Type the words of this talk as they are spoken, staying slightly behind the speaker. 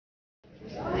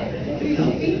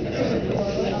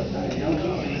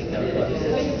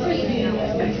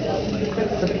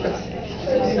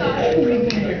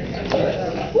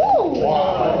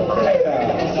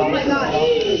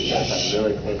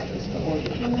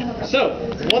So,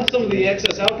 once some of the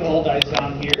excess alcohol dies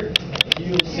down here,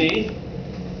 you will see,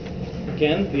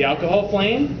 again, the alcohol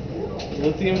flame, the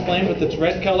lithium flame with its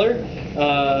red color,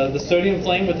 the sodium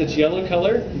flame with its yellow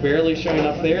color, barely showing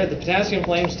up there. The potassium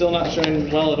flame still not showing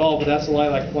well at all, but that's the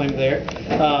lilac flame there.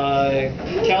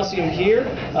 Calcium here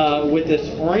with its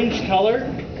orange color.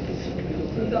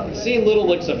 Seeing little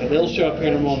licks of it. It'll show up here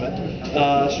in a moment.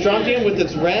 Strontium with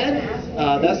its red.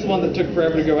 That's the one that took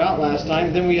forever to go out last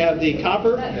time. Then we have the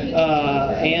copper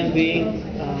and the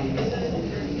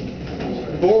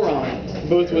boron,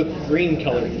 both with green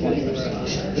colored flames.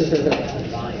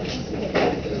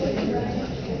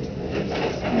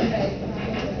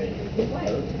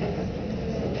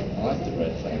 I like the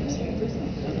red flames.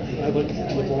 I looked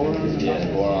at the boron. Yeah,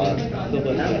 boron. The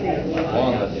lithium.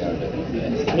 Boron, lithium.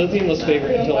 Lithium was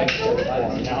favorite until I started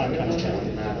boron. Now I'm kind of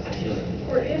telling.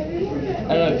 I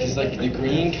don't know, because like the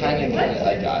green kind of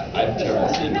like I've trouble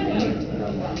seeing green,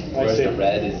 whereas the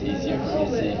red is easier for me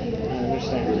to see. I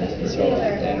understand. So,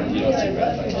 and you don't see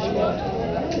red flames too often.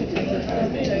 They're kind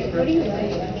of big.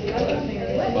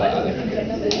 But I like the green.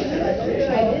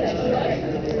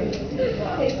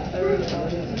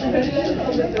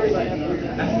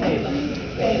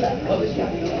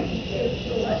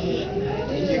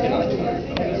 You can like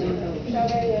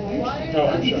Oh,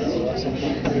 I'm sure I will at some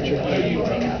point in the future. I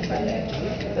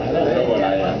don't know what I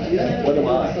am. What am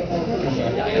I?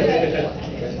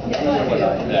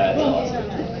 That's awesome.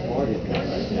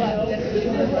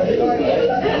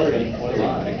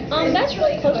 That's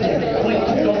really close to her.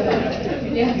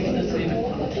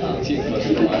 Too close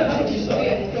to mine.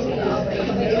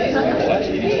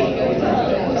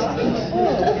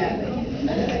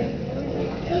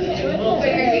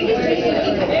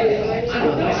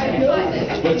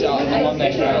 Good job. I'm on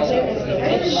next round.